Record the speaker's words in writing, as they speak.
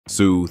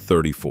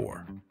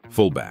Su-34,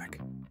 Fullback,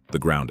 the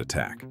ground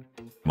attack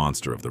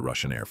monster of the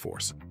Russian Air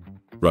Force.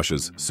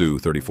 Russia's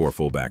Su-34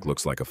 Fullback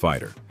looks like a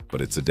fighter,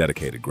 but it's a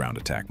dedicated ground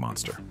attack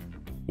monster.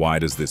 Why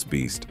does this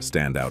beast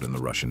stand out in the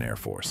Russian Air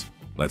Force?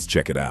 Let's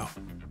check it out.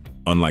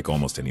 Unlike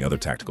almost any other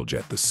tactical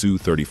jet, the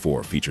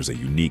Su-34 features a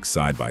unique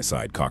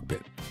side-by-side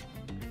cockpit.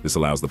 This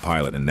allows the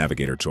pilot and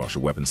navigator/a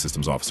weapons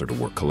systems officer to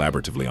work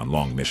collaboratively on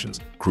long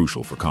missions,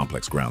 crucial for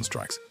complex ground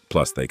strikes.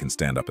 Plus, they can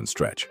stand up and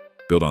stretch.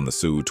 Built on the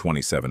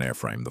Su-27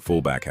 airframe, the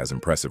Fullback has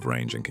impressive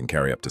range and can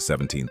carry up to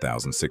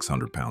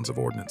 17,600 pounds of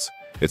ordnance.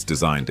 It's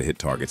designed to hit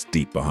targets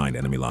deep behind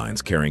enemy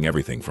lines, carrying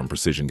everything from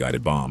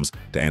precision-guided bombs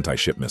to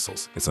anti-ship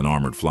missiles. It's an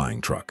armored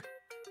flying truck.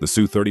 The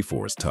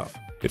Su-34 is tough.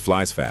 It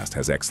flies fast,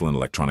 has excellent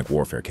electronic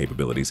warfare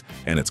capabilities,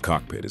 and its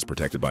cockpit is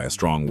protected by a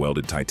strong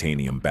welded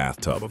titanium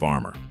bathtub of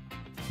armor.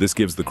 This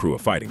gives the crew a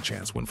fighting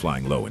chance when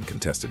flying low in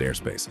contested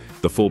airspace.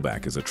 The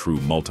Fullback is a true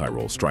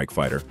multi-role strike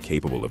fighter,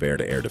 capable of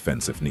air-to-air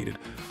defense if needed,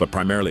 but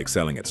primarily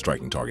excelling at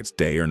striking targets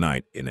day or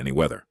night in any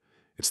weather.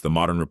 It's the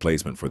modern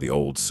replacement for the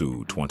old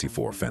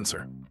Su-24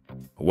 Fencer.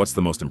 What's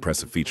the most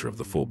impressive feature of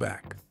the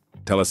Fullback?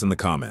 Tell us in the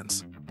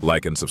comments.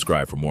 Like and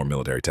subscribe for more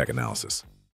military tech analysis.